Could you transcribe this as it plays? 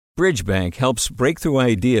Bridgebank helps breakthrough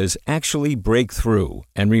ideas actually break through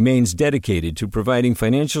and remains dedicated to providing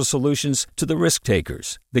financial solutions to the risk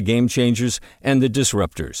takers, the game changers, and the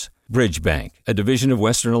disruptors. Bridgebank, a division of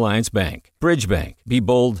Western Alliance Bank. Bridgebank. Be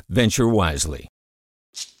bold, venture wisely.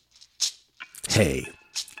 Hey,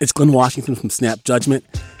 it's Glenn Washington from Snap Judgment.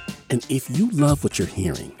 And if you love what you're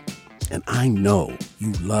hearing, and I know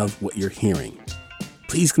you love what you're hearing,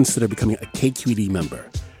 please consider becoming a KQED member.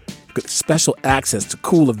 You get special access to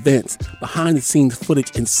cool events, behind-the-scenes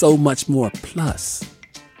footage, and so much more. Plus,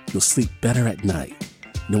 you'll sleep better at night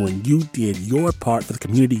knowing you did your part for the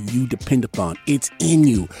community you depend upon. It's in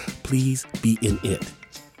you. Please be in it.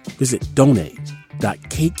 Visit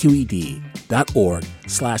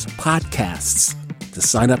donate.kqed.org/podcasts to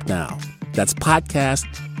sign up now. That's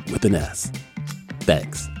podcast with an S.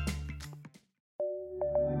 Thanks.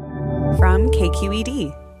 From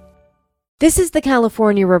KQED. This is the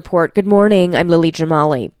California Report. Good morning. I'm Lily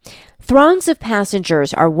Jamali. Throngs of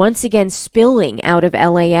passengers are once again spilling out of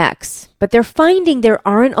LAX, but they're finding there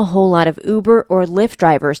aren't a whole lot of Uber or Lyft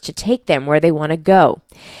drivers to take them where they want to go.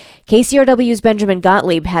 KCRW's Benjamin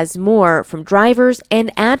Gottlieb has more from drivers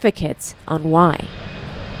and advocates on why.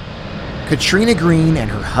 Katrina Green and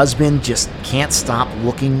her husband just can't stop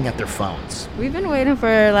looking at their phones. We've been waiting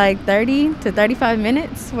for like 30 to 35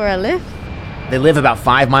 minutes for a Lyft. They live about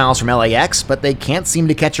 5 miles from LAX, but they can't seem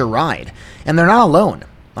to catch a ride. And they're not alone.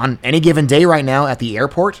 On any given day right now at the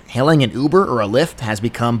airport, hailing an Uber or a Lyft has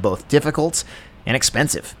become both difficult and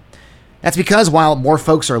expensive. That's because while more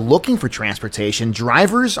folks are looking for transportation,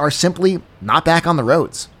 drivers are simply not back on the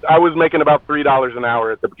roads. I was making about $3 an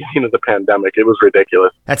hour at the beginning of the pandemic. It was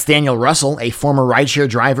ridiculous. That's Daniel Russell, a former rideshare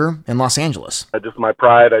driver in Los Angeles. Just my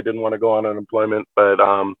pride, I didn't want to go on unemployment, but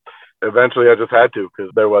eventually I just had to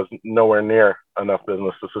because there was nowhere near enough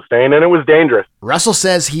business to sustain, and it was dangerous. Russell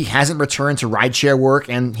says he hasn't returned to rideshare work,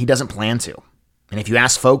 and he doesn't plan to. And if you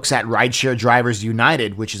ask folks at Rideshare Drivers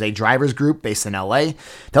United, which is a drivers group based in LA,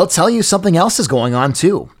 they'll tell you something else is going on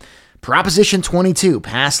too. Proposition 22,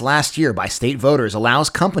 passed last year by state voters, allows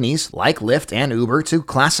companies like Lyft and Uber to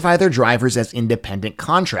classify their drivers as independent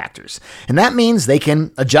contractors. And that means they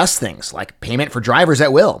can adjust things like payment for drivers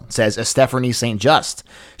at will, says Estefany St. Just.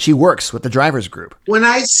 She works with the drivers group. When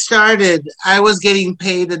I started, I was getting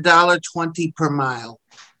paid $1.20 per mile.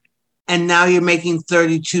 And now you're making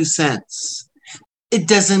 32 cents. It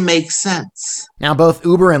doesn't make sense. Now, both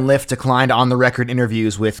Uber and Lyft declined on-the-record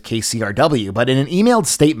interviews with KCRW, but in an emailed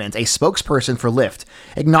statement, a spokesperson for Lyft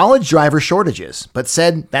acknowledged driver shortages, but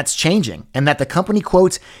said that's changing, and that the company,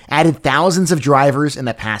 quote, added thousands of drivers in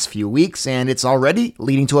the past few weeks, and it's already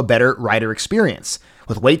leading to a better rider experience,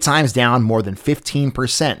 with wait times down more than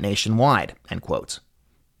 15% nationwide, end quote.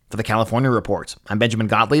 For the California Report, I'm Benjamin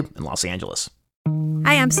Gottlieb in Los Angeles.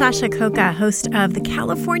 Hi, I'm Sasha Coca, host of the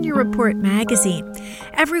California Report magazine.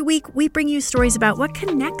 Every week, we bring you stories about what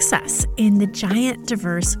connects us in the giant,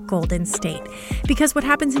 diverse Golden State. Because what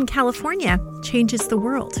happens in California changes the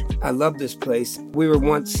world. I love this place. We were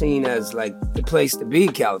once seen as like the place to be,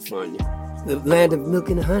 California. The land of milk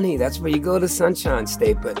and honey. That's where you go to Sunshine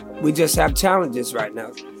State, but we just have challenges right now.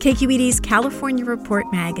 KQED's California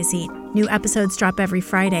Report magazine. New episodes drop every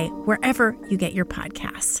Friday, wherever you get your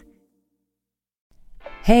podcasts.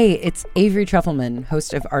 Hey, it's Avery Trufelman,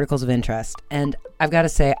 host of Articles of Interest, and I've got to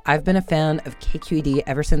say, I've been a fan of KQED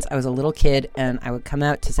ever since I was a little kid, and I would come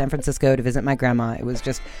out to San Francisco to visit my grandma. It was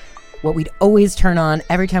just what we'd always turn on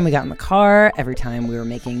every time we got in the car, every time we were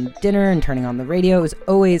making dinner and turning on the radio. It was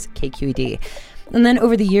always KQED. And then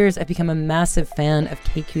over the years, I've become a massive fan of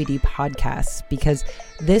KQED podcasts because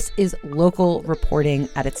this is local reporting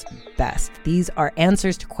at its best. These are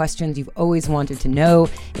answers to questions you've always wanted to know,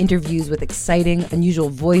 interviews with exciting, unusual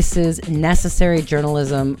voices, necessary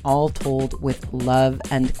journalism, all told with love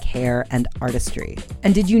and care and artistry.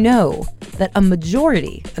 And did you know that a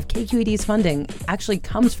majority of KQED's funding actually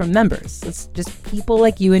comes from members? It's just people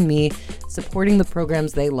like you and me supporting the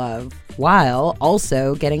programs they love, while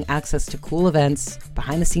also getting access to cool events,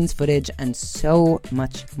 behind-the-scenes footage, and so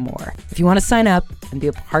much more. If you want to sign up and be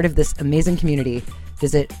a part of this amazing community,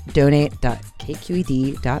 visit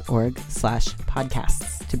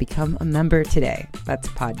donate.kqed.org/podcasts to become a member today. That's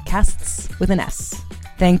podcasts with an S.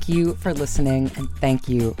 Thank you for listening, and thank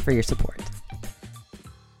you for your support.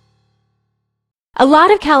 A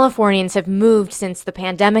lot of Californians have moved since the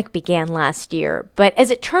pandemic began last year, but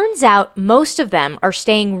as it turns out, most of them are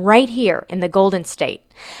staying right here in the Golden State.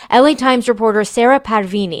 LA Times reporter Sarah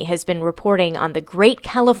Parvini has been reporting on the Great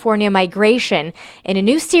California Migration in a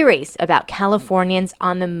new series about Californians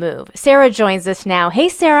on the move. Sarah joins us now. Hey,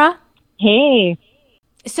 Sarah. Hey.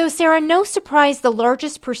 So, Sarah, no surprise the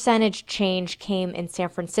largest percentage change came in San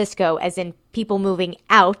Francisco, as in people moving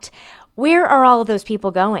out. Where are all of those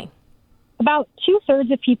people going? About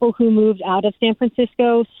 2/3 of people who moved out of San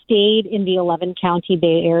Francisco stayed in the 11-county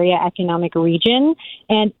Bay Area economic region,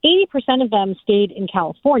 and 80% of them stayed in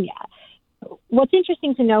California. What's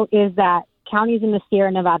interesting to note is that counties in the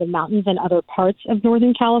Sierra Nevada mountains and other parts of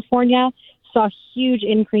Northern California saw huge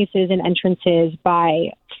increases in entrances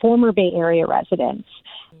by former Bay Area residents.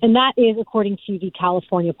 And that is according to the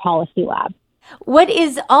California Policy Lab. What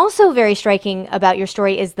is also very striking about your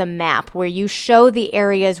story is the map where you show the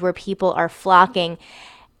areas where people are flocking.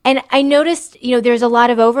 And I noticed, there's a lot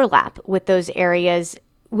of overlap with those areas,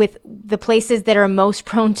 with the places that are most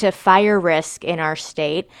prone to fire risk in our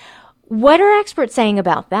state. What are experts saying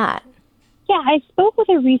about that? Yeah, I spoke with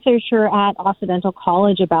a researcher at Occidental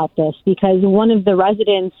College about this because one of the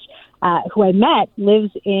residents who I met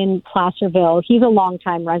lives in Placerville. He's a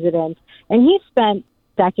longtime resident, and he spent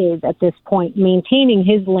decades at this point maintaining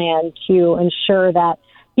his land to ensure that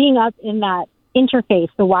being up in that interface,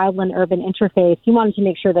 the wildland-urban interface, he wanted to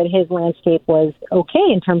make sure that his landscape was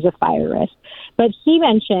okay in terms of fire risk. But he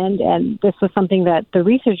mentioned, and this was something that the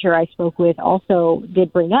researcher I spoke with also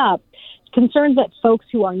did bring up, concerns that folks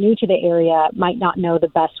who are new to the area might not know the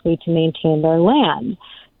best way to maintain their land.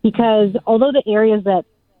 Because although the areas that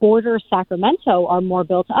border Sacramento are more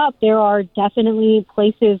built up, there are definitely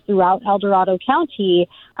places throughout El Dorado County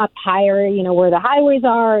up higher, where the highways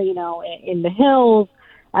are, in the hills.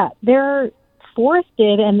 They're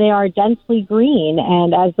forested and they are densely green.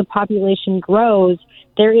 And as the population grows,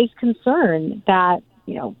 there is concern that,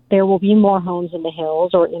 there will be more homes in the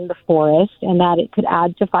hills or in the forest and that it could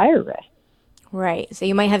add to fire risk. Right. So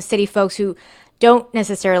you might have city folks who don't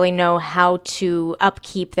necessarily know how to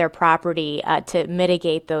upkeep their property to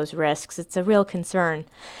mitigate those risks. It's a real concern.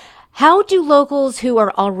 How do locals who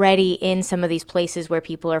are already in some of these places where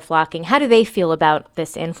people are flocking, how do they feel about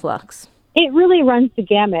this influx? It really runs the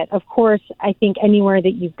gamut. Of course, I think anywhere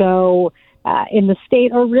that you go in the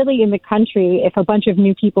state or really in the country, if a bunch of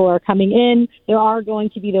new people are coming in, there are going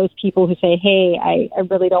to be those people who say, hey, I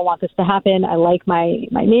really don't want this to happen. I like my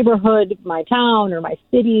neighborhood, my town, or my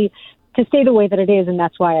city to stay the way that it is, and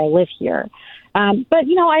that's why I live here. But,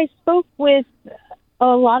 I spoke with a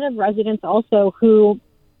lot of residents also who,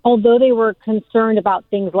 although they were concerned about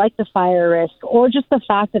things like the fire risk or just the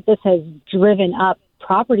fact that this has driven up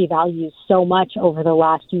property values so much over the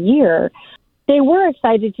last year, they were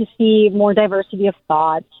excited to see more diversity of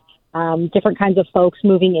thought, different kinds of folks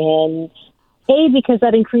moving in, because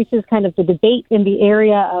that increases kind of the debate in the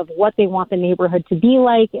area of what they want the neighborhood to be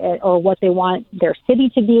like or what they want their city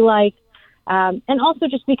to be like, and also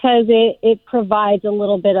just because it provides a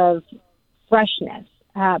little bit of freshness.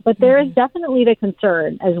 But there is definitely the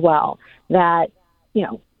concern as well that,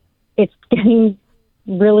 it's getting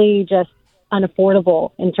really just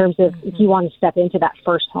unaffordable in terms of if you want to step into that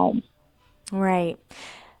first home. Right.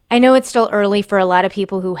 I know it's still early for a lot of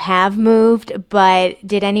people who have moved, but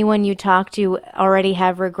did anyone you talked to already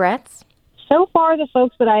have regrets? So far, the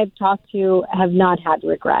folks that I've talked to have not had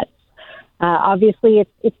regrets. Obviously,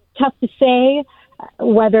 it's tough to say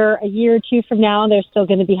whether a year or two from now they're still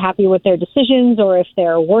going to be happy with their decisions or if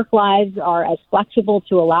their work lives are as flexible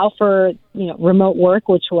to allow for, remote work,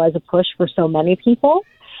 which was a push for so many people.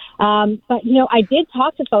 But, I did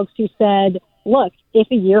talk to folks who said, look, if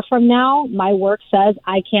a year from now my work says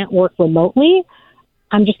I can't work remotely,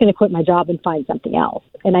 I'm just going to quit my job and find something else.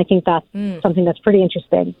 And I think that's something that's pretty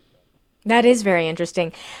interesting. That is very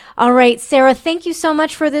interesting. All right, Sarah, thank you so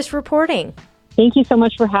much for this reporting. Thank you so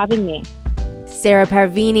much for having me. Sarah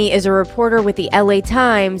Parvini is a reporter with the LA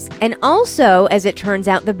Times and also, as it turns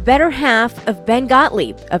out, the better half of Ben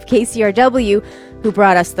Gottlieb of KCRW, who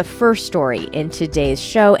brought us the first story in today's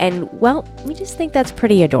show. And, well, we just think that's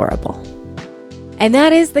pretty adorable. And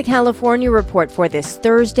that is the California Report for this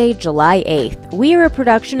Thursday, July 8th. We are a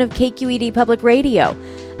production of KQED Public Radio.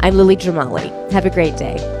 I'm Lily Jamali. Have a great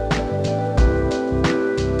day.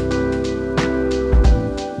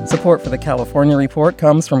 Support for the California Report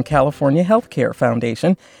comes from California Healthcare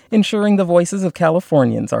Foundation, ensuring the voices of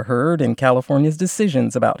Californians are heard in California's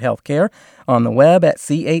decisions about healthcare, on the web at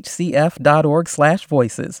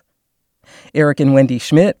chcf.org/voices. Eric and Wendy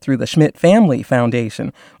Schmidt through the Schmidt Family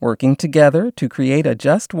Foundation, working together to create a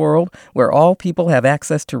just world where all people have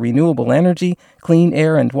access to renewable energy, clean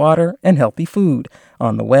air and water, and healthy food,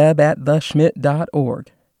 on the web at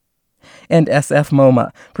theschmidt.org. And SF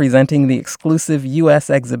MoMA, presenting the exclusive U.S.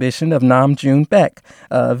 exhibition of Nam June Baek,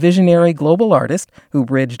 a visionary global artist who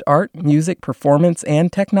bridged art, music, performance,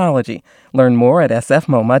 and technology. Learn more at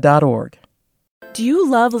sfmoma.org. Do you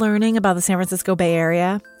love learning about the San Francisco Bay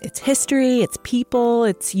Area, its history, its people,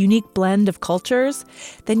 its unique blend of cultures?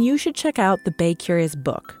 Then you should check out the Bay Curious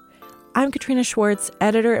book. I'm Katrina Schwartz,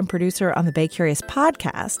 editor and producer on the Bay Curious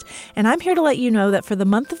podcast, and I'm here to let you know that for the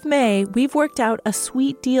month of May, we've worked out a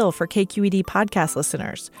sweet deal for KQED podcast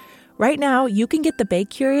listeners. Right now, you can get the Bay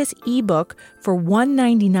Curious ebook for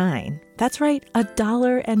 $1.99. That's right,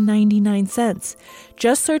 $1.99.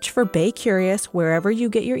 Just search for Bay Curious wherever you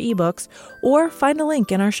get your ebooks or find a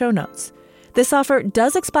link in our show notes. This offer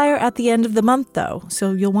does expire at the end of the month, though,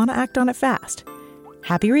 so you'll want to act on it fast.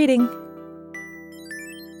 Happy reading!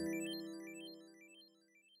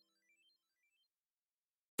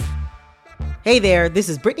 Hey there, this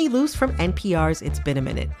is Brittany Luce from NPR's It's Been a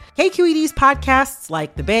Minute. KQED's podcasts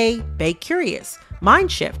like The Bay, Bay Curious,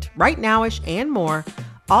 Mind Shift, Right Nowish, and more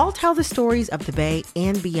all tell the stories of the Bay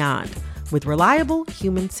and beyond with reliable,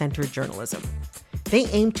 human-centered journalism. They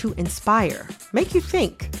aim to inspire, make you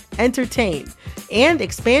think, entertain, and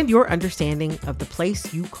expand your understanding of the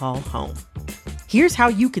place you call home. Here's how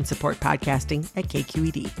you can support podcasting at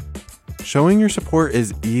KQED. Showing your support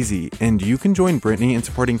is easy, and you can join Brittany in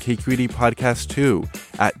supporting KQED Podcast too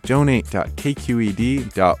at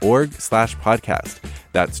donate.kqed.org/podcast.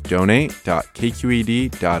 That's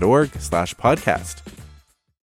donate.kqed.org/podcast.